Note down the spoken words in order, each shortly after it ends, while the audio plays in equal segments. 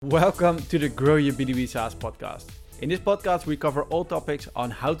Welcome to the Grow Your B2B SaaS podcast. In this podcast, we cover all topics on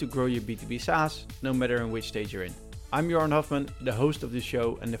how to grow your B2B SaaS, no matter in which stage you're in. I'm Joran Hoffman, the host of the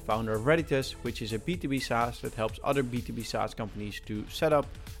show and the founder of Redditus, which is a B2B SaaS that helps other B2B SaaS companies to set up,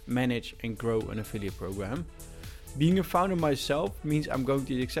 manage, and grow an affiliate program. Being a founder myself means I'm going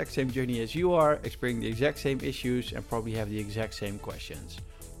through the exact same journey as you are, experiencing the exact same issues, and probably have the exact same questions.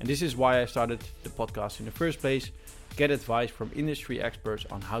 And this is why I started the podcast in the first place. Get advice from industry experts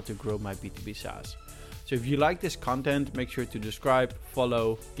on how to grow my B2B SaaS. So if you like this content, make sure to subscribe,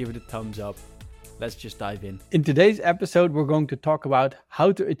 follow, give it a thumbs up. Let's just dive in. In today's episode, we're going to talk about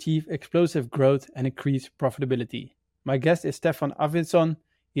how to achieve explosive growth and increase profitability. My guest is Stefan Avivson.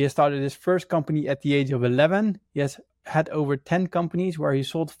 He has started his first company at the age of 11. He has had over 10 companies where he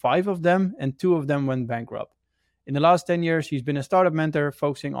sold 5 of them and 2 of them went bankrupt. In the last 10 years, he's been a startup mentor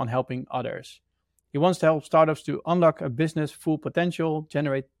focusing on helping others. He wants to help startups to unlock a business' full potential,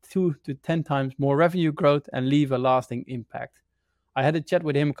 generate 2 to 10 times more revenue growth, and leave a lasting impact. I had a chat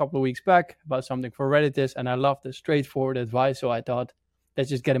with him a couple of weeks back about something for Redditus, and I loved the straightforward advice, so I thought, let's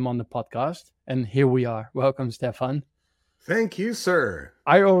just get him on the podcast. And here we are. Welcome, Stefan. Thank you, sir.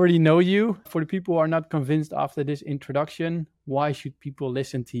 I already know you. For the people who are not convinced after this introduction, why should people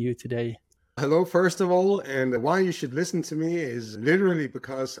listen to you today? Hello, first of all, and why you should listen to me is literally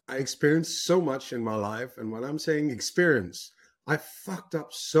because I experienced so much in my life. And when I'm saying experience, I fucked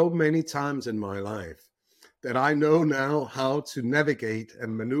up so many times in my life that I know now how to navigate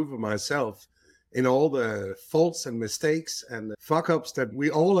and maneuver myself in all the faults and mistakes and fuck ups that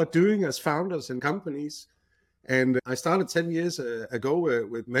we all are doing as founders in companies. And I started 10 years ago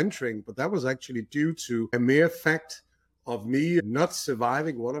with mentoring, but that was actually due to a mere fact of me not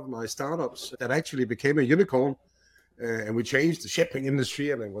surviving one of my startups that actually became a unicorn. And we changed the shipping industry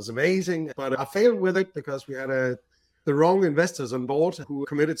and it was amazing. But I failed with it because we had the wrong investors on board who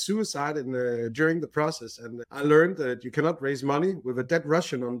committed suicide during the process. And I learned that you cannot raise money with a dead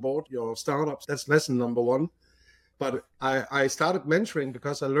Russian on board your startups. That's lesson number 1. But I started mentoring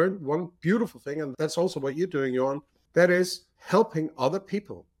because I learned one beautiful thing. And that's also what you're doing, Johan. That is helping other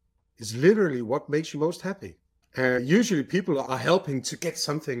people is literally what makes you most happy. Usually people are helping to get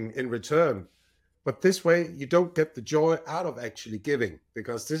something in return. But this way, you don't get the joy out of actually giving,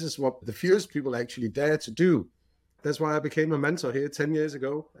 because this is what the fewest people actually dare to do. That's why I became a mentor here 10 years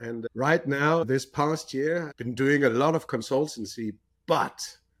ago. And right now, this past year, I've been doing a lot of consultancy,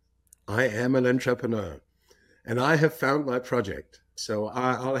 but I am an entrepreneur and I have found my project. So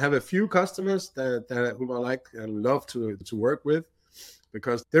I'll have a few customers that whom I like and love to work with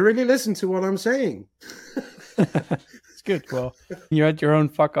because they really listen to what I'm saying. It's good. Well, you had your own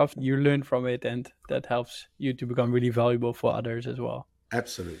fuck up, you learn from it, and that helps you to become really valuable for others as well.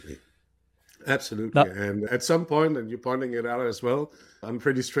 Absolutely. And at some point, and you're pointing it out as well, I'm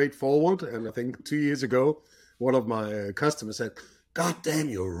pretty straightforward. And I think 2 years ago, one of my customers said, "God damn,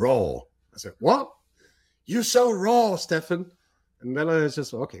 you're raw." I said, "What? You're so raw, Stefan." And then I was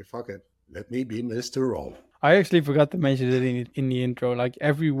just, okay, fuck it. Let me be Mr. Raw. I actually forgot to mention it in the intro. Like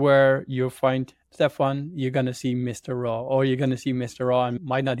everywhere you find Stefan, you're going to see Mr. Raw, or you're going to see Mr. Raw and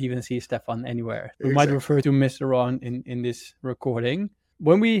might not even see Stefan anywhere. We might refer to Mr. Raw in this recording.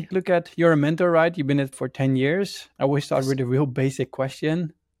 When we look at, you're a mentor, right? You've been in it for 10 years. I always start with a real basic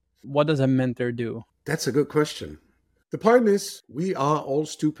question. What does a mentor do? That's a good question. The point is, we are all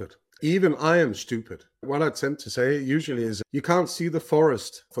stupid. Even I am stupid. What I tend to say usually is you can't see the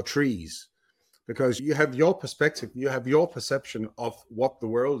forest for trees because you have your perspective, you have your perception of what the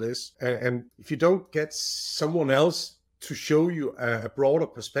world is. And if you don't get someone else to show you a broader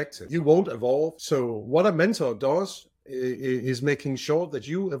perspective, you won't evolve. So what a mentor does is making sure that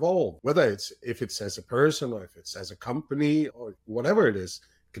you evolve, whether if it's as a person or if it's as a company or whatever it is.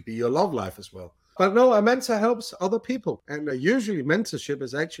 It could be your love life as well. But no, a mentor helps other people. And usually mentorship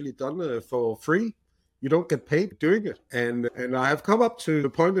is actually done for free. You don't get paid doing it. And I have come up to the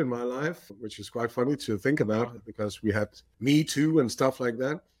point in my life, which is quite funny to think about because we had Me Too and stuff like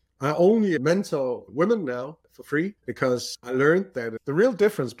that. I only mentor women now for free because I learned that the real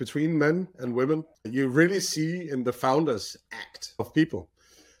difference between men and women, you really see in the founders act of people.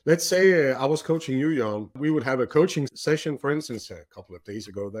 Let's say I was coaching you, Jan. We would have a coaching session, for instance, a couple of days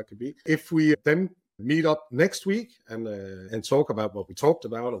ago, that could be. If we then meet up next week and talk about what we talked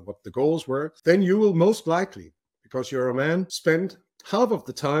about and what the goals were, then you will most likely, because you're a man, spend half of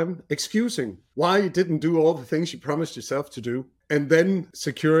the time excusing why you didn't do all the things you promised yourself to do, and then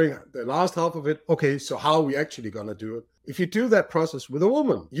securing the last half of it. Okay, so how are we actually going to do it? If you do that process with a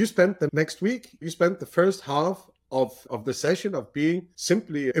woman, you spend the next week, you spend the first half of the session of being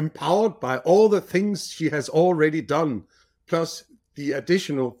simply empowered by all the things she has already done, plus the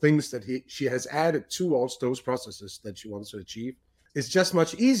additional things that she has added towards those processes that she wants to achieve. It's just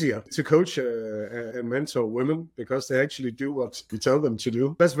much easier to coach and mentor women because they actually do what you tell them to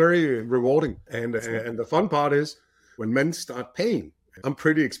do. That's very rewarding. And the fun part is when men start paying. I'm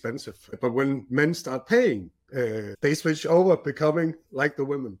pretty expensive, but when men start paying, they switch over, becoming like the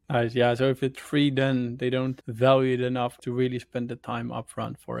women. Yeah, so if it's free, then they don't value it enough to really spend the time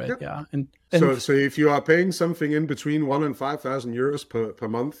upfront for it. Yeah. And so if you are paying something in between 1,000 and 5,000 euros per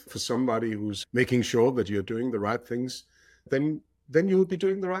month for somebody who's making sure that you're doing the right things, then you'll be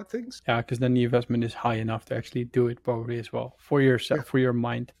doing the right things. Yeah, because then the investment is high enough to actually do it probably as well for yourself, for your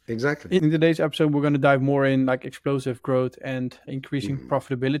mind. Exactly. In today's episode, we're going to dive more in like explosive growth and increasing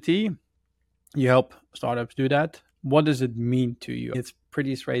profitability. You help startups do that. What does it mean to you? It's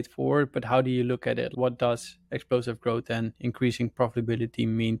pretty straightforward, but how do you look at it? What does explosive growth and increasing profitability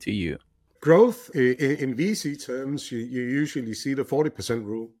mean to you? Growth in VC terms, you usually see the 40%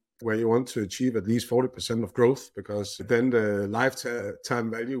 rule, where you want to achieve at least 40% of growth, because then the lifetime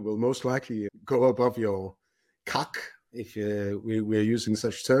value will most likely go above your CAC, if we're using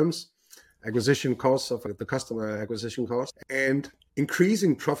such terms, acquisition costs of the customer acquisition cost. And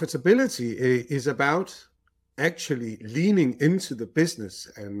increasing profitability is about actually leaning into the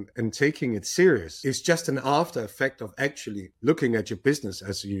business and taking it serious. It's just an after effect of actually looking at your business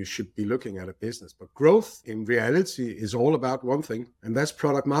as you should be looking at a business. But growth in reality is all about one thing, and that's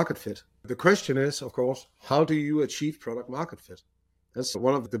product market fit. The question is, of course, how do you achieve product market fit? That's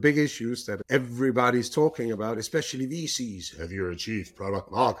one of the big issues that everybody's talking about, especially VCs. Have you achieved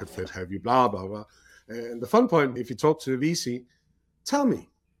product market fit? Have you blah, blah, blah? And the fun point, if you talk to a VC, tell me.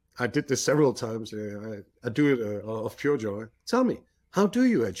 I did this several times. I do it of pure joy. Tell me, how do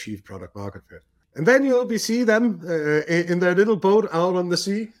you achieve product market fit? And then you'll see them in their little boat out on the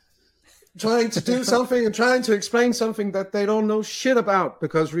sea, trying to do something and trying to explain something that they don't know shit about,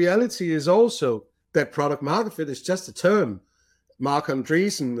 because reality is also that product market fit is just a term. Mark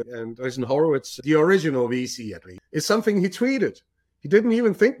Andreessen and Andreessen Horowitz, the original VC at least, is something he tweeted. He didn't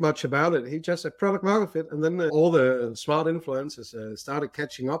even think much about it. He just said product market fit, and then all the smart influencers started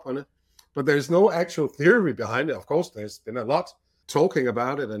catching up on it. But there's no actual theory behind it. Of course, there's been a lot talking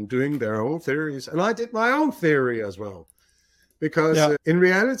about it and doing their own theories. And I did my own theory as well. Because in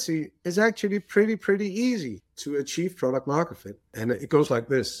reality, it's actually pretty easy to achieve product market fit. And it goes like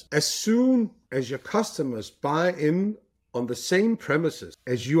this. As soon as your customers buy in on the same premises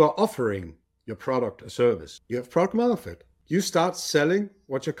as you are offering your product or service, you have product market fit. You start selling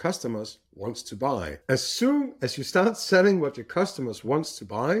what your customers want to buy. As soon as you start selling what your customers want to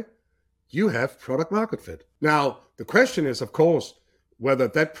buy, you have product market fit. Now, the question is, of course, whether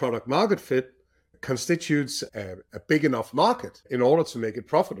that product market fit constitutes a big enough market in order to make it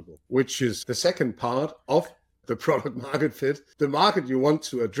profitable, which is the second part of the product market fit. The market you want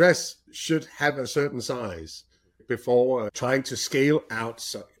to address should have a certain size before trying to scale out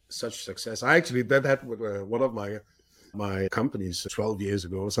such success. I actually did that with one of my companies 12 years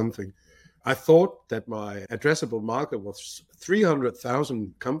ago or something. I thought that my addressable market was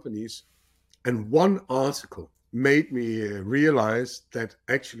 300,000 companies, and one article made me realize that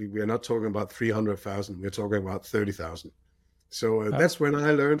actually we are not talking about 300,000, we're talking about 30,000. So that's when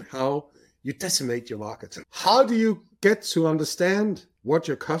I learned how you decimate your market. How do you get to understand what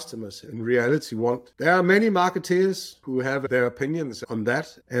your customers in reality want? There are many marketeers who have their opinions on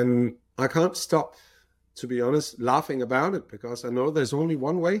that, and I can't stop, to be honest, laughing about it, because I know there's only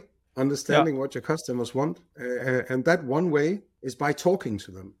one way understanding what your customers want. And that one way is by talking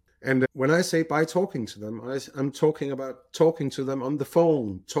to them. And when I say by talking to them, I'm talking about talking to them on the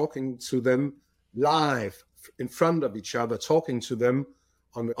phone, talking to them live in front of each other, talking to them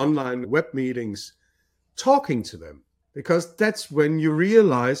on the online web meetings, talking to them, because that's when you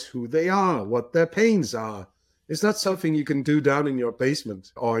realize who they are, what their pains are. It's not something you can do down in your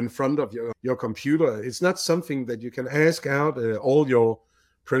basement or in front of your computer. It's not something that you can ask out all your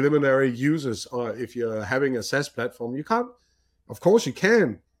preliminary users, or if you're having a SaaS platform, you can't. Of course you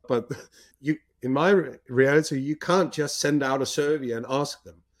can, but in my reality, you can't just send out a survey and ask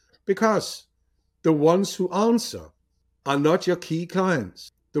them, because the ones who answer are not your key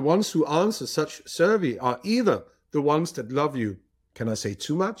clients. The ones who answer such survey are either the ones that love you, can I say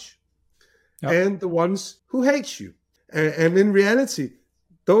too much? Yep. And the ones who hate you. And in reality,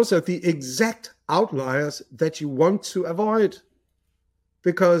 those are the exact outliers that you want to avoid.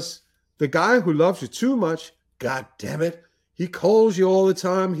 Because the guy who loves you too much, God damn it, he calls you all the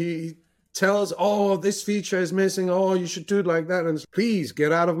time. He tells, oh, this feature is missing. Oh, you should do it like that. And please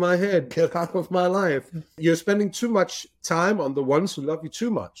get out of my head. Get out of my life. You're spending too much time on the ones who love you too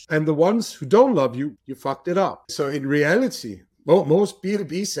much. And the ones who don't love you, you fucked it up. So in reality, Well, most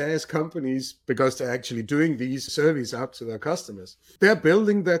B2B SaaS companies, because they're actually doing these surveys out to their customers, they're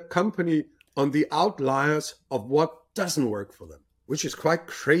building their company on the outliers of what doesn't work for them, which is quite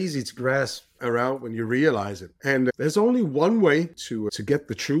crazy to grasp around when you realize it. And there's only one way to get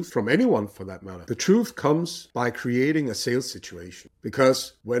the truth from anyone, for that matter. The truth comes by creating a sales situation.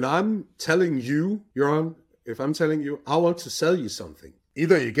 Because when I'm telling you, if I'm telling you, I want to sell you something,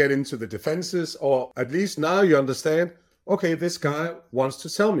 either you get into the defenses, or at least now you understand, okay, this guy wants to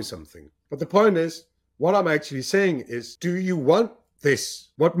sell me something. But the point is, what I'm actually saying is, do you want this?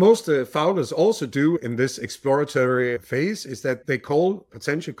 What most founders also do in this exploratory phase is that they call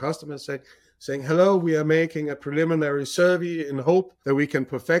potential customers saying, hello, we are making a preliminary survey in hope that we can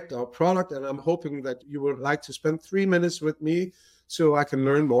perfect our product. And I'm hoping that you would like to spend 3 minutes with me so I can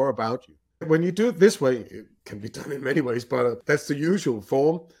learn more about you. When you do it this way, it can be done in many ways, but that's the usual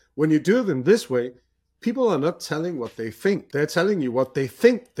form. When you do it in this way, people are not telling what they think. They're telling you what they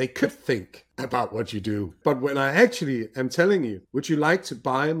think they could think about what you do. But when I actually am telling you, would you like to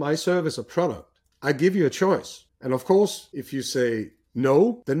buy my service or product? I give you a choice. And of course, if you say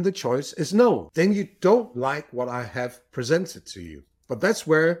no, then the choice is no. Then you don't like what I have presented to you. But that's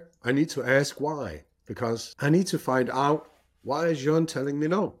where I need to ask why. Because I need to find out, why is Jørn telling me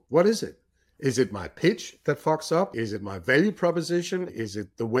no? What is it? Is it my pitch that fucks up? Is it my value proposition? Is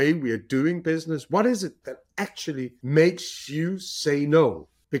it the way we are doing business? What is it that actually makes you say no?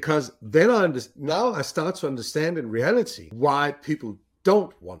 Because then now I start to understand in reality why people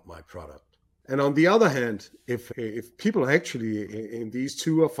don't want my product. And on the other hand, if people actually in these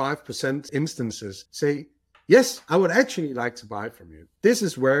 2 or 5% instances say, yes, I would actually like to buy from you. This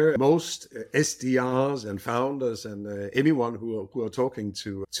is where most SDRs and founders and anyone who are talking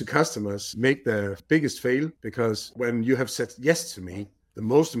to customers make their biggest fail, because when you have said yes to me, the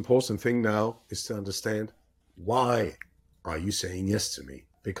most important thing now is to understand, why are you saying yes to me?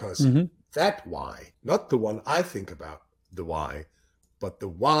 Because that why, not the one I think about, the why, but the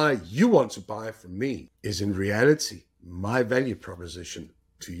why you want to buy from me is in reality my value proposition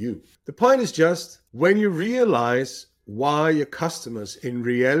to you. The point is just, when you realize why your customers in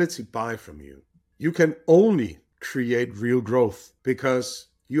reality buy from you, you can only create real growth because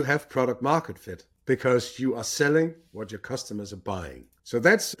you have product market fit, because you are selling what your customers are buying. So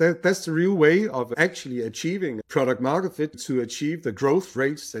that's the real way of actually achieving product market fit, to achieve the growth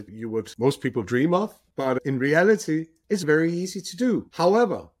rates that most people dream of. But in reality, it's very easy to do.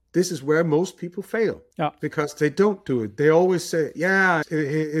 However, this is where most people fail, because they don't do it. They always say, yeah,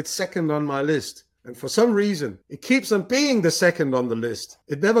 it's second on my list. And for some reason, it keeps on being the second on the list.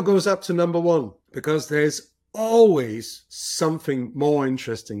 It never goes up to number 1, because there's always something more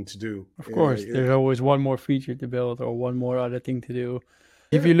interesting to do. Of course, there's always one more feature to build or one more other thing to do.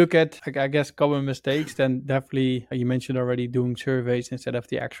 If you look at, I guess, common mistakes, then definitely, you mentioned already, doing surveys instead of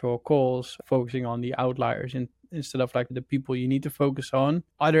the actual calls, focusing on the outliers instead of like the people you need to focus on.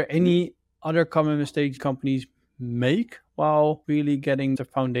 Are there any other common mistakes companies make while really getting the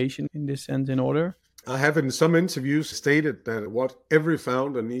foundation in this sense in order? I have in some interviews stated that what every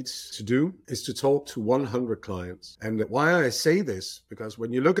founder needs to do is to talk to 100 clients. And why I say this, because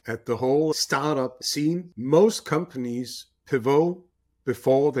when you look at the whole startup scene, most companies pivot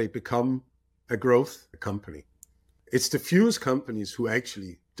before they become a growth company. It's the fewest companies who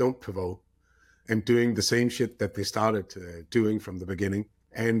actually don't pivot and doing the same shit that they started doing from the beginning.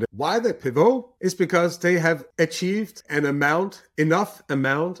 And why they pivot is because they have achieved enough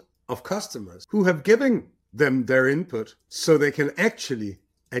amount of customers who have given them their input, so they can actually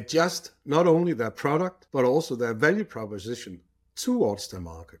adjust not only their product, but also their value proposition towards their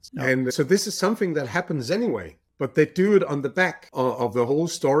markets. Yeah. And so this is something that happens anyway, but they do it on the back of the whole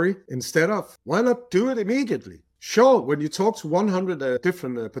story instead of, why not do it immediately? Sure, when you talk to 100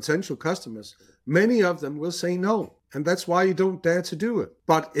 different potential customers, many of them will say no. And that's why you don't dare to do it.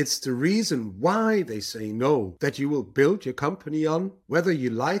 But it's the reason why they say no that you will build your company on, whether you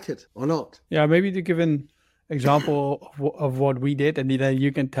like it or not. Yeah, maybe to give an example of what we did, and then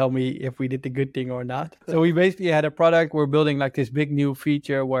you can tell me if we did the good thing or not. So we basically had a product. We're building like this big new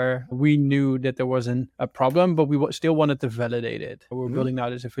feature where we knew that there wasn't a problem, but we still wanted to validate it. We're building now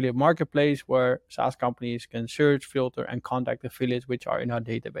this affiliate marketplace where SaaS companies can search, filter, and contact affiliates which are in our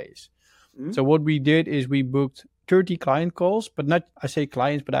database. So what we did is we booked 30 client calls, but not, I say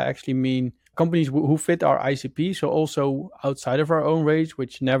clients, but I actually mean companies who fit our ICP. So also outside of our own range,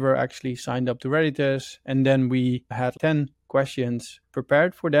 which never actually signed up to Redditus. And then we had 10 questions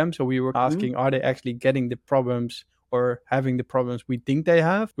prepared for them. So we were asking, are they actually getting the problems or having the problems we think they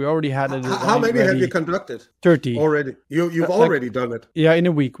have. We already had a design How many ready. have you conducted? 30 already. You've already done it. Yeah, in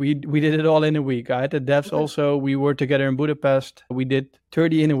a week. We did it all in a week. I had the devs also. We were together in Budapest. We did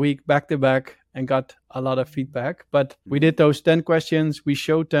 30 in a week, back to back, and got a lot of feedback. But we did those 10 questions. We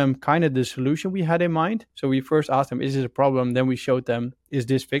showed them kind of the solution we had in mind. So we first asked them, is this a problem? Then we showed them, is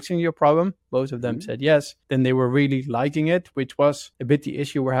this fixing your problem? Both of them said yes. Then they were really liking it, which was a bit the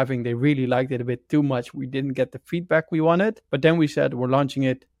issue we're having. They really liked it a bit too much. We didn't get the feedback we wanted. But then we said, we're launching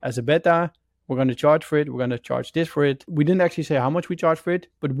it as a beta. We're going to charge for it. We're going to charge this for it. We didn't actually say how much we charge for it,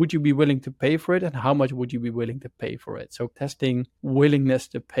 but would you be willing to pay for it? And how much would you be willing to pay for it? So testing willingness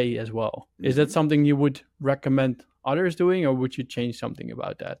to pay as well. Is that something you would recommend others doing, or would you change something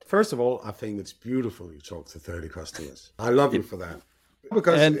about that? First of all, I think it's beautiful you talk to 30 customers. I love you for that.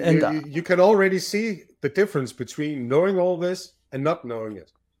 Because you can already see the difference between knowing all this and not knowing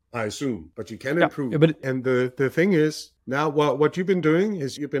it, I assume, but you can improve. And the thing is, now what you've been doing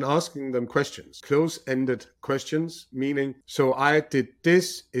is you've been asking them questions, close-ended questions, meaning, so I did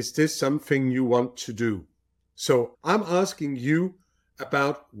this, is this something you want to do? So I'm asking you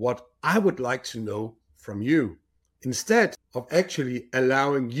about what I would like to know from you, instead of actually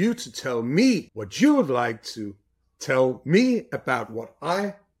allowing you to tell me what you would like to tell me about what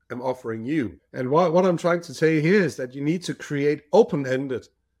I am offering you. And what I'm trying to say here is that you need to create open-ended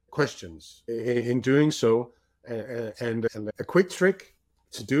questions in doing so. And a quick trick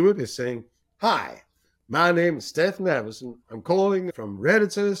to do it is saying, hi, my name is Stefan Avivson. I'm calling from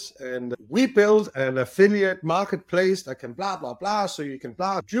Redditus, and we build an affiliate marketplace that can blah, blah, blah. So you can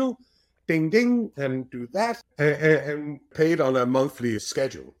blah, do ding, ding, and do that and pay it on a monthly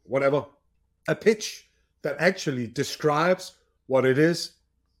schedule, whatever. A pitch that actually describes what it is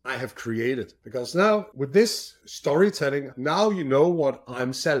I have created. Because now with this storytelling, now you know what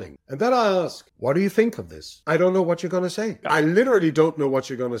I'm selling. And then I ask, what do you think of this? I don't know what you're going to say. I literally don't know what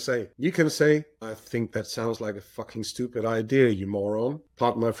you're going to say. You can say, I think that sounds like a fucking stupid idea, you moron.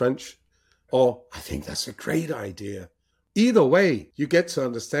 Pardon my French. Or, I think that's a great idea. Either way, you get to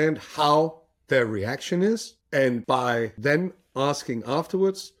understand how their reaction is. And by then asking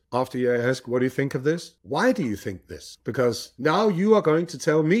afterwards, after you ask, what do you think of this? Why do you think this? Because now you are going to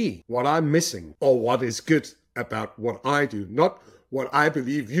tell me what I'm missing or what is good about what I do, not what I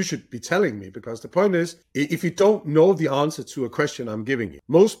believe you should be telling me. Because the point is, if you don't know the answer to a question I'm giving you,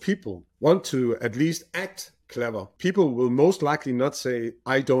 most people want to at least act clever. People will most likely not say,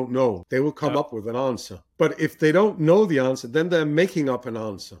 I don't know. They will come up with an answer. But if they don't know the answer, then they're making up an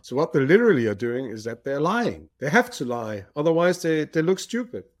answer. So what they literally are doing is that they're lying. They have to lie. Otherwise, they look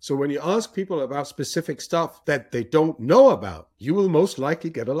stupid. So when you ask people about specific stuff that they don't know about, you will most likely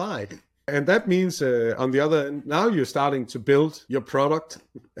get a lie. And that means, on the other end, now you're starting to build your product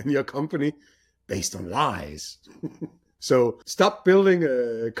and your company based on lies. So stop building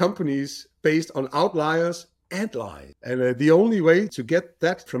companies based on outliers and lie. And the only way to get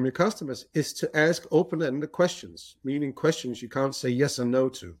that from your customers is to ask open-ended questions, meaning questions you can't say yes or no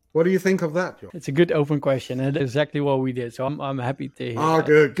to. What do you think of that, Jo? It's a good open question, and exactly what we did. So I'm happy to hear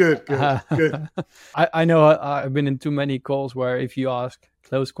that. Good. I know I've been in too many calls where if you ask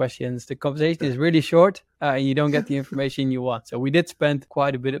close questions, the conversation is really short and you don't get the information you want. So we did spend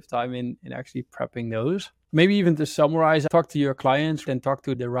quite a bit of time in actually prepping those. Maybe even to summarize, talk to your clients and talk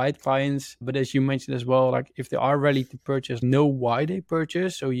to the right clients. But as you mentioned as well, like if they are ready to purchase, know why they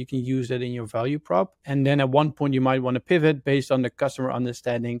purchase. So you can use that in your value prop. And then at one point, you might want to pivot based on the customer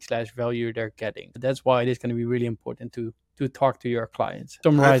understanding / value they're getting. That's why it is going to be really important to talk to your clients.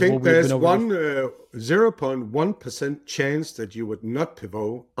 Summarize. I think there's 0.1% chance that you would not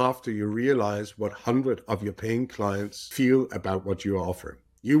pivot after you realize what 100 of your paying clients feel about what you are offering.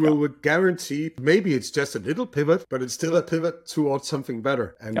 You will guarantee, maybe it's just a little pivot, but it's still a pivot towards something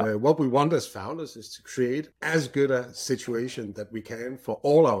better. And what we want as founders is to create as good a situation that we can for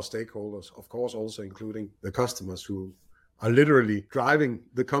all our stakeholders, of course, also including the customers who are literally driving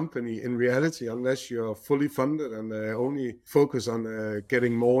the company in reality, unless you're fully funded and only focus on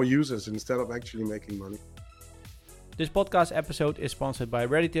getting more users instead of actually making money. This podcast episode is sponsored by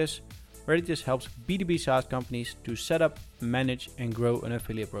Redditus. Redditus helps B2B SaaS companies to set up, manage, and grow an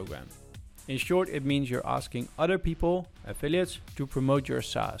affiliate program. In short, it means you're asking other people, affiliates, to promote your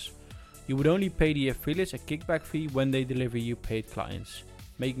SaaS. You would only pay the affiliates a kickback fee when they deliver you paid clients,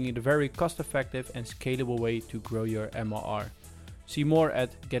 making it a very cost-effective and scalable way to grow your MRR. See more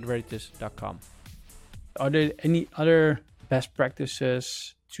at getredditus.com. Are there any other best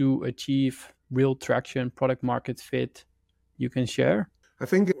practices to achieve real traction, product market fit you can share? I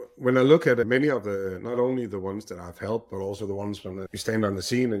think when I look at many of not only the ones that I've helped, but also the ones when you stand on the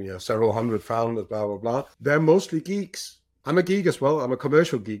scene and you have several hundred founders, blah, blah, blah, they're mostly geeks. I'm a geek as well. I'm a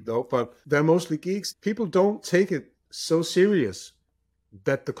commercial geek though, but they're mostly geeks. People don't take it so serious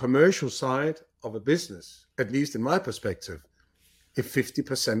that the commercial side of a business, at least in my perspective, is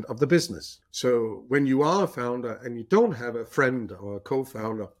 50% of the business. So when you are a founder and you don't have a friend or a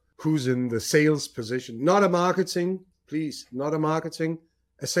co-founder who's in the sales position, not a marketing, please, not a marketing,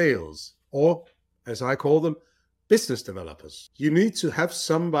 a sales, or as I call them, business developers. You need to have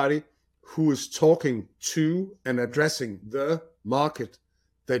somebody who is talking to and addressing the market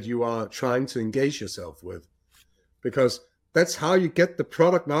that you are trying to engage yourself with. Because that's how you get the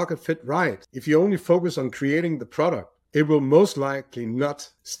product market fit right. If you only focus on creating the product, it will most likely not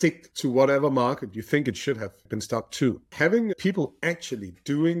stick to whatever market you think it should have been stuck to. Having people actually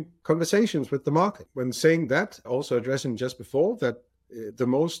doing conversations with the market. When saying that, also addressing just before that, the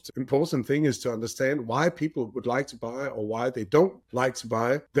most important thing is to understand why people would like to buy or why they don't like to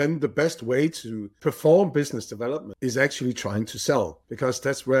buy. Then the best way to perform business development is actually trying to sell, because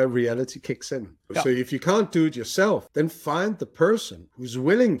that's where reality kicks in. Yeah. So if you can't do it yourself, then find the person who's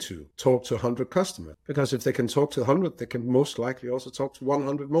willing to talk to 100 customers, because if they can talk to 100, they can most likely also talk to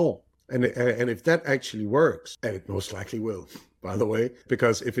 100 more. And if that actually works, and it most likely will, by the way,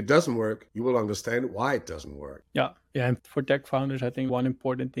 because if it doesn't work, you will understand why it doesn't work. Yeah. And for tech founders, I think one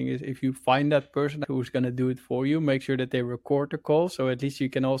important thing is if you find that person who's going to do it for you, make sure that they record the call. So at least you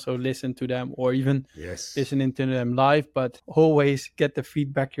can also listen to them, or even listening to them live, but always get the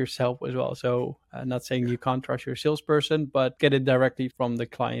feedback yourself as well. So not saying you can't trust your salesperson, but get it directly from the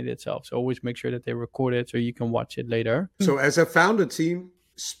client itself. So always make sure that they record it so you can watch it later. So as a founder team,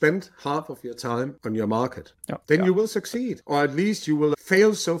 spend half of your time on your market. Then you will succeed, or at least you will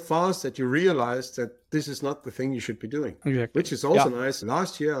fail so fast that you realize that this is not the thing you should be doing. Exactly. Which is also nice.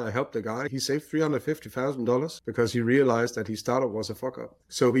 Last year, I helped a guy. He saved $350,000 because he realized that his startup was a fuck up.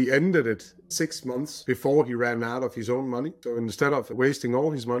 So he ended it 6 months before he ran out of his own money. So instead of wasting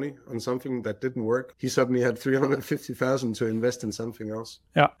all his money on something that didn't work, he suddenly had $350,000 to invest in something else.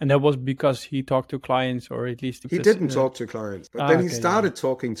 Yeah, and that was because he talked to clients, or at least he didn't talk to clients, but then he started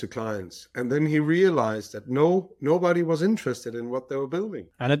talking to clients, and then he realized that nobody was interested in what they were building.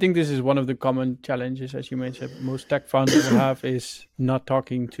 And I think this is one of the common challenges, as you mentioned, most tech founders have, is not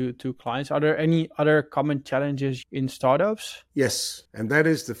talking to clients. Are there any other common challenges in startups? Yes, and that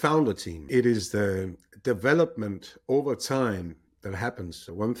is the founder team. It is the development over time that happens.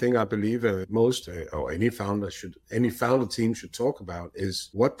 So one thing I believe any founder team should talk about is,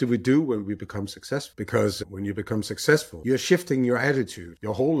 what do we do when we become successful? Because when you become successful, you're shifting your attitude.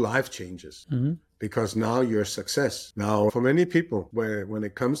 Your whole life changes. Mm-hmm. Because now you're a success. Now, for many people, when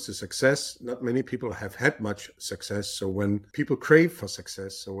it comes to success, not many people have had much success. So when people crave for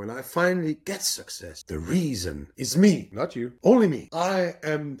success, so when I finally get success, the reason is me, not you, only me. I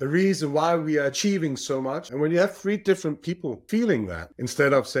am the reason why we are achieving so much. And when you have 3 different people feeling that,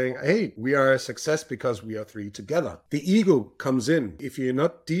 instead of saying, hey, we are a success because we are 3 together, the ego comes in. If you're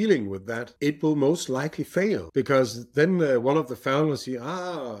not dealing with that, it will most likely fail, because then one of the founders say,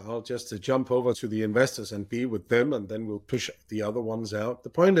 I'll just jump over to the investors and be with them, and then we'll push the other ones out. The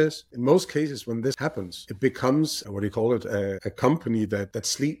point is, in most cases, when this happens, it becomes, a company that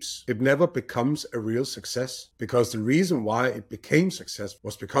sleeps. It never becomes a real success, because the reason why it became successful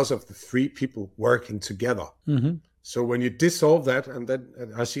was because of the 3 people working together. Mm-hmm. So when you dissolve that, and then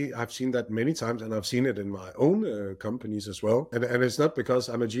I've seen that many times, and I've seen it in my own companies as well. And it's not because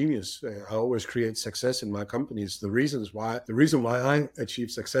I'm a genius. I always create success in my companies. The reason why I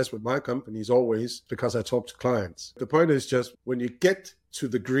achieve success with my company is always because I talk to clients. The point is just, when you get to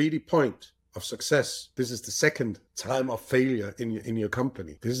the greedy point of success, this is the second time of failure in your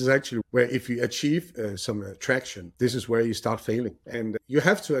company. This is actually where, if you achieve some traction, this is where you start failing. And you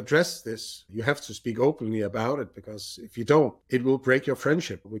have to address this. You have to speak openly about it, because if you don't, it will break your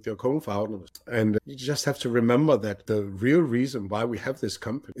friendship with your co-founders. And you just have to remember that the real reason why we have this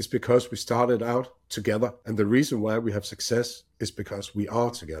company is because we started out together. And the reason why we have success is because we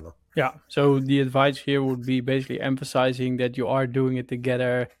are together. Yeah. So the advice here would be basically emphasizing that you are doing it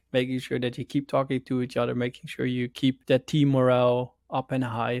together, making sure that you keep talking to each other, making sure you keep that team morale up and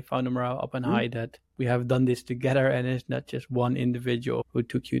high, founder morale up and high, that we have done this together and it's not just one individual who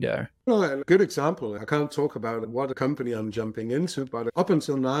took you there. Well, a good example, I can't talk about what company I'm jumping into, but up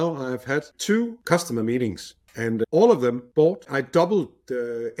until now, I've had 2 customer meetings. And all of them bought. I doubled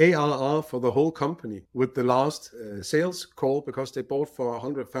the ARR for the whole company with the last sales call because they bought for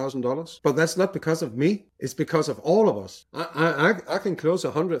 $100,000. But that's not because of me. It's because of all of us. I can close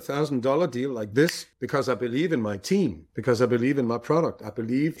a $100,000 deal like this because I believe in my team, because I believe in my product. I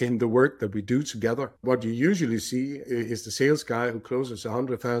believe in the work that we do together. What you usually see is the sales guy who closes a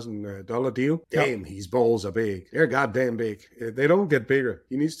 $100,000 deal. Damn, his balls are big. They're goddamn big. They don't get bigger.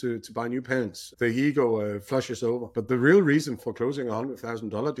 He needs to buy new pants. The ego flushes over. But the real reason for closing a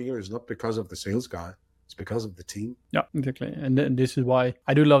 $100,000 deal is not because of the sales guy. It's because of the team. Yeah, exactly. And this is why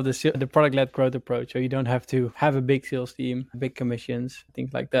I do love the product-led growth approach. So you don't have to have a big sales team, big commissions,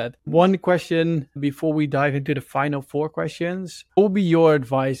 things like that. One question before we dive into the final 4 questions. What will be your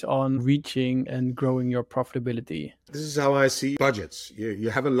advice on reaching and growing your profitability? This is how I see budgets. You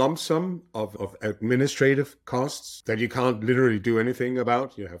have a lump sum of administrative costs that you can't literally do anything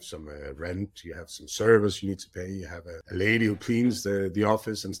about. You have some rent, you have some service you need to pay, you have a lady who cleans the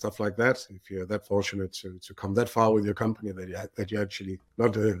office and stuff like that. If you're that fortunate to come that far with your company that you're actually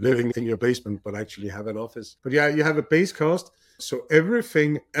not living in your basement, but actually have an office. But yeah, you have a base cost. So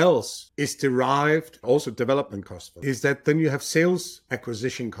everything else is derived, also development costs, is that then you have sales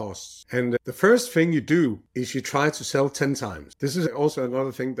acquisition costs. And the first thing you do is you try to sell 10 times. This is also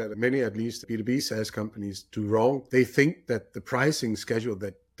another thing that many, at least B2B SaaS companies, do wrong. They think that the pricing schedule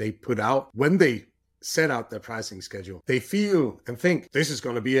that they put out when they set out their pricing schedule, they feel and think this is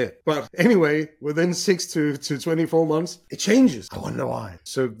going to be it. But anyway, within 6 to 24 months, it changes. I wonder why.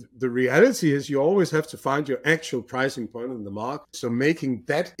 So the reality is you always have to find your actual pricing point in the market. So making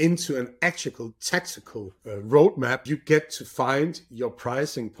that into an actual tactical roadmap, you get to find your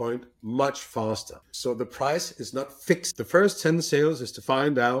pricing point much faster. So the price is not fixed. The first 10 sales is to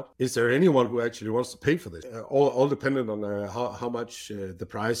find out, is there anyone who actually wants to pay for this? All dependent on how much the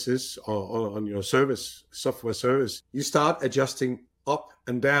price is on your software service. You start adjusting up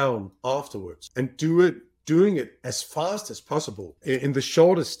and down afterwards and doing it as fast as possible in the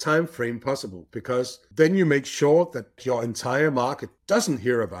shortest time frame possible, because then you make sure that your entire market doesn't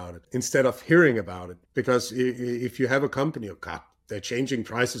hear about it instead of hearing about it. Because if you have a company, they're changing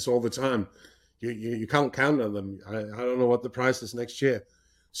prices all the time. You can't count on them. I don't know what the price is next year.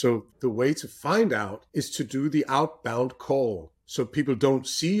 So the way to find out is to do the outbound call. So people don't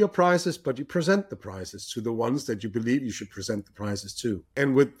see your prices, but you present the prices to the ones that you believe you should present the prices to.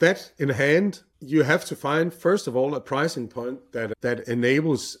 And with that in hand, you have to find, first of all, a pricing point that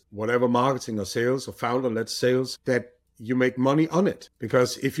enables whatever marketing or sales or founder-led sales that you make money on it.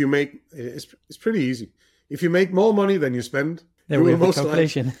 Because if you make, it's pretty easy. If you make more money than you spend, there we have a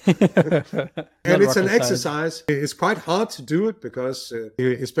calculation. And it's an exercise. It's quite hard to do it because,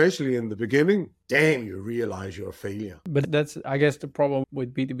 especially in the beginning, damn, you realize you're a failure. But that's, I guess, the problem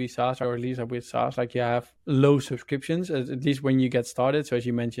with B2B SaaS, or at least with SaaS. Like you have low subscriptions, at least when you get started. So as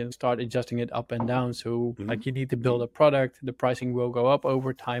you mentioned, start adjusting it up and down. So like you need to build a product. The pricing will go up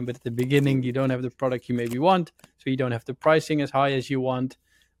over time. But at the beginning, you don't have the product you maybe want. So you don't have the pricing as high as you want,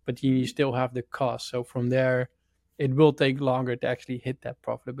 but you still have the cost. So from there, it will take longer to actually hit that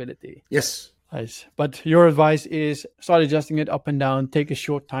profitability. Yes. Nice. But your advice is start adjusting it up and down, take a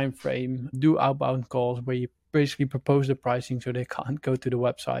short time frame, do outbound calls where you basically propose the pricing so they can't go to the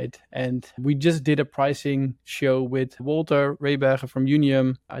website. And we just did a pricing show with Walter Rehberger from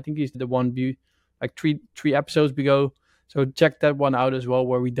Unium. I think he's the one like three episodes ago. So check that one out as well,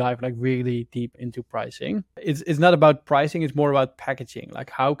 where we dive like really deep into pricing. It's not about pricing, it's more about packaging. Like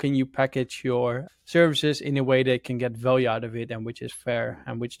how can you package your services in a way they can get value out of it and which is fair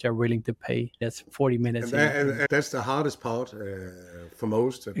and which they're willing to pay. That's 40 minutes. And that's the hardest part for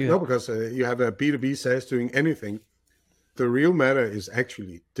most. Yeah. No, because you have a B2B SaaS doing anything. The real matter is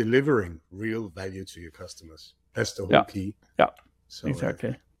actually delivering real value to your customers. That's the whole key. Yeah, so,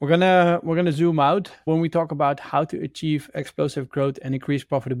 exactly. We're gonna zoom out when we talk about how to achieve explosive growth and increase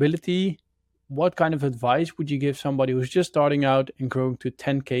profitability. What kind of advice would you give somebody who's just starting out and growing to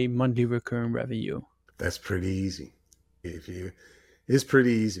 10K monthly recurring revenue? That's pretty easy. It's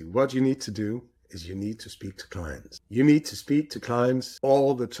pretty easy. What you need to do is you need to speak to clients. You need to speak to clients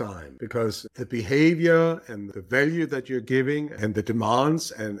all the time, because the behavior and the value that you're giving and the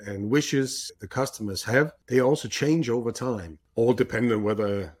demands and wishes the customers have, they also change over time. All depend on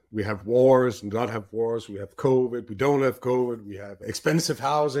whether we have wars and not have wars. We have COVID, we don't have COVID. We have expensive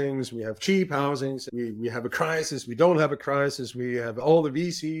housings, we have cheap housings. We have a crisis, we don't have a crisis. We have all the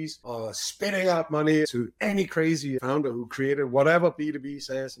VCs spitting out money to any crazy founder who created whatever B2B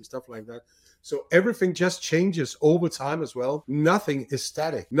SaaS and stuff like that. So everything just changes over time as well. Nothing is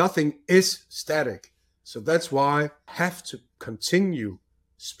static. Nothing is static. So that's why I have to continue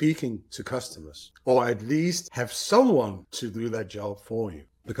speaking to customers, or at least have someone to do that job for you.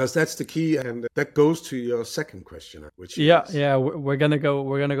 Because that's the key, and that goes to your second question, which is we're gonna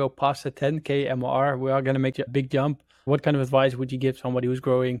go past the 10k MR. We are gonna make a big jump. What kind of advice would you give somebody who's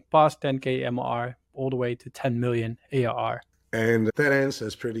growing past 10k MR all the way to 10 million ARR? And that answer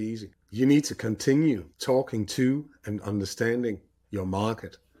is pretty easy. You need to continue talking to and understanding your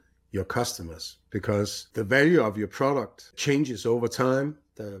market, your customers, because the value of your product changes over time.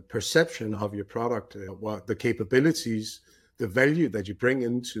 The perception of your product, the capabilities, the value that you bring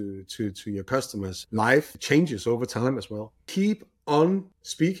into your customers' life changes over time as well. Keep on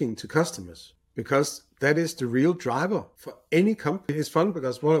speaking to customers, because that is the real driver for any company. It's fun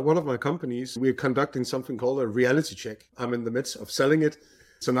because one of my companies, we're conducting something called a reality check. I'm in the midst of selling it.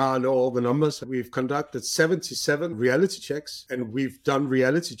 So now I know all the numbers. We've conducted 77 reality checks, and we've done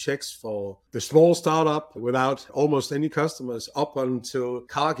reality checks for the small startup without almost any customers up until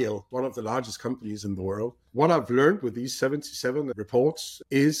Cargill, one of the largest companies in the world. What I've learned with these 77 reports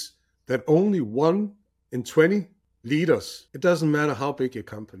is that only 1 in 20 leaders, it doesn't matter how big your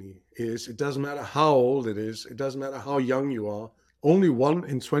company is, it doesn't matter how old it is, it doesn't matter how young you are, only 1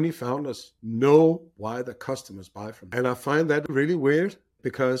 in 20 founders know why the customers buy from them. And I find that really weird,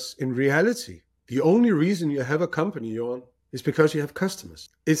 because in reality, the only reason you have a company, Jorn, is because you have customers.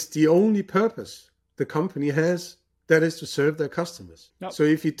 It's the only purpose the company has, that is to serve their customers. Yep. So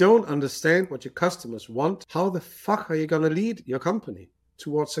if you don't understand what your customers want, how the fuck are you going to lead your company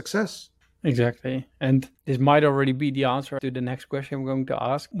towards success? Exactly. And this might already be the answer to the next question I'm going to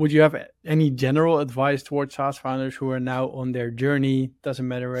ask. Would you have any general advice towards SaaS founders who are now on their journey? Doesn't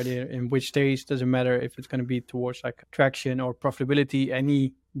matter already in which stage, doesn't matter if it's going to be towards like traction or profitability.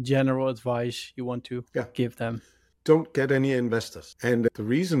 Any general advice you want to give them? Don't get any investors. And the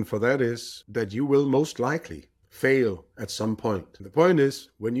reason for that is that you will most likely fail at some point. The point is,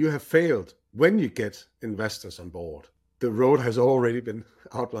 when you have failed, when you get investors on board, the road has already been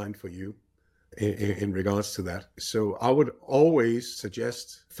outlined for you in regards to that. So I would always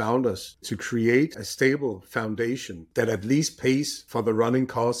suggest founders to create a stable foundation that at least pays for the running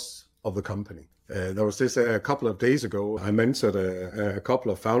costs of the company. There was this a couple of days ago, I mentored a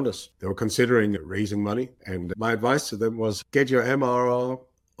couple of founders. They were considering raising money, and my advice to them was get your MRR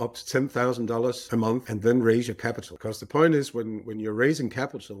up to $10,000 a month and then raise your capital. Because the point is, when you're raising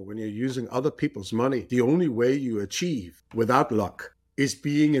capital, when you're using other people's money, the only way you achieve without luck is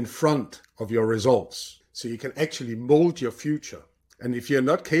being in front of your results. So you can actually mold your future. And if you're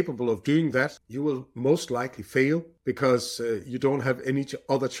not capable of doing that, you will most likely fail, because you don't have any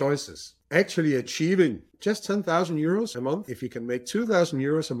other choices. Actually achieving just 10,000 euros a month, if you can make 2,000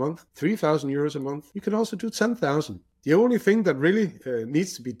 euros a month, 3,000 euros a month, you can also do 10,000. The only thing that really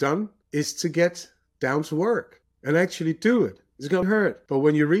needs to be done is to get down to work and actually do it. It's going to hurt. But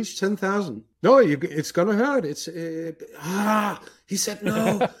when you reach 10,000, no, it's going to hurt. He said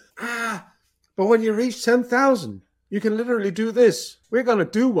no. But when you reach 10,000, you can literally do this. We're going to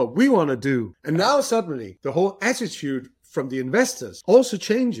do what we want to do. And now suddenly the whole attitude from the investors also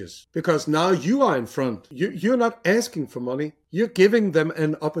changes, because now you are in front. You're not asking for money. You're giving them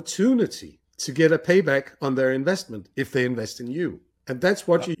an opportunity to get a payback on their investment if they invest in you. And that's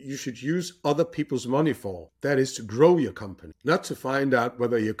what you should use other people's money for. That is to grow your company, not to find out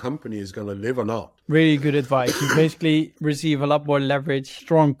whether your company is going to live or not. Really good advice. You basically receive a lot more leverage,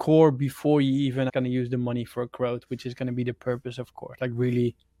 strong core before you even going to use the money for growth, which is going to be the purpose, of course, like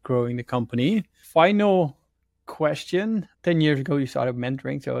really growing the company. Final question. 10 years ago, you started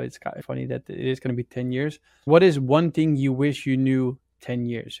mentoring. So it's kind of funny that it is going to be 10 years. What is one thing you wish you knew 10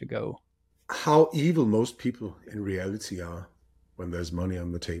 years ago? How evil most people in reality are when there's money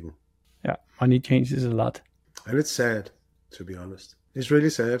on the table. Yeah, money changes a lot. And it's sad, to be honest. It's really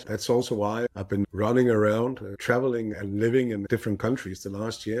sad. That's also why I've been running around, traveling and living in different countries the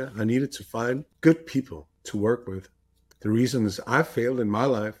last year. I needed to find good people to work with. The reasons I failed in my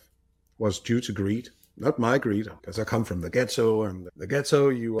life was due to greed. Not my greed, because I come from the ghetto, and the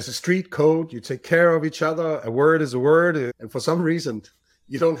ghetto, it's a street code. You take care of each other. A word is a word. And for some reason,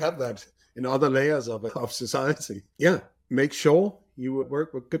 you don't have that in other layers of society. Yeah. Make sure you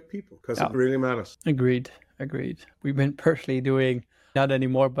work with good people, because it really matters. Agreed. We've been personally doing, not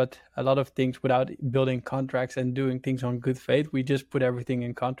anymore, but a lot of things without building contracts and doing things on good faith. We just put everything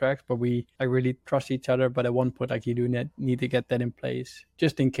in contracts, but we really trust each other. But at one point, you do need to get that in place,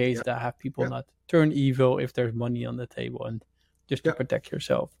 just in case that have people not turn evil if there's money on the table, and just to protect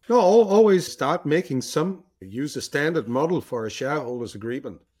yourself. No, always start making use a standard model for a shareholders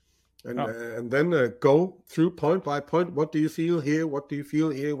agreement. And then go through point by point. What do you feel here? What do you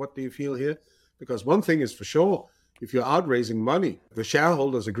feel here? What do you feel here? Because one thing is for sure, if you're out raising money, the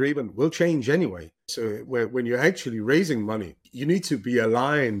shareholders' agreement will change anyway. So when you're actually raising money, you need to be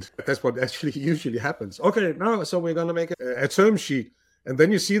aligned. That's what actually usually happens. Okay, no, so we're going to make a term sheet. And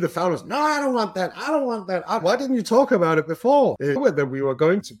then you see the founders, no, I don't want that. I don't want that. Why didn't you talk about it before? That we were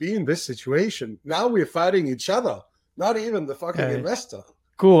going to be in this situation. Now we're fighting each other, not even the fucking investor.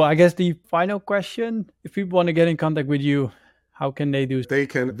 Cool. I guess the final question, if people want to get in contact with you, how can they do? They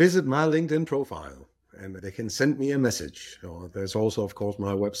can visit my LinkedIn profile and they can send me a message. Or there's also, of course,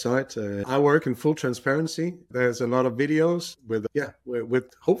 my website. I work in full transparency. There's a lot of videos with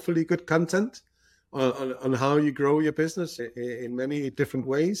hopefully good content on how you grow your business in many different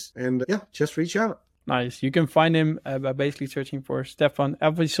ways. And just reach out. Nice. You can find him by basically searching for Stefan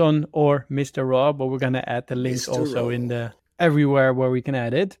Avivson or Mr. Raw, but we're going to add the links Mr. also Raw. in the everywhere where we can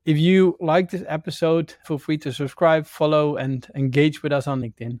add it. If you like this episode, feel free to subscribe, follow, and engage with us on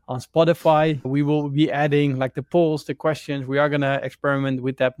LinkedIn. On Spotify, we will be adding like the polls, the questions. We are going to experiment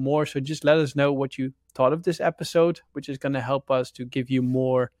with that more. So just let us know what you thought of this episode, which is going to help us to give you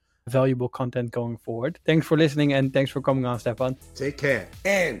more valuable content going forward. Thanks for listening and thanks for coming on, Stefan. Take care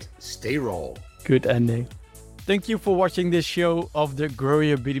and stay raw. Good ending. Thank you for watching this show of the Grow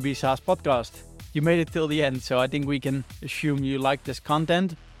Your B2B SaaS podcast. You made it till the end, so I think we can assume you like this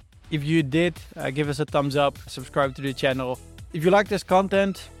content. If you did, give us a thumbs up, subscribe to the channel. If you like this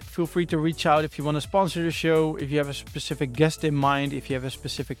content, feel free to reach out if you want to sponsor the show, if you have a specific guest in mind, if you have a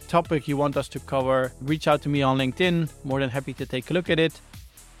specific topic you want us to cover, reach out to me on LinkedIn. More than happy to take a look at it.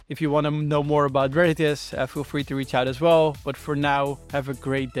 If you want to know more about Veritas, feel free to reach out as well. But for now, have a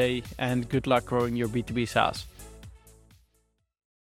great day and good luck growing your B2B SaaS.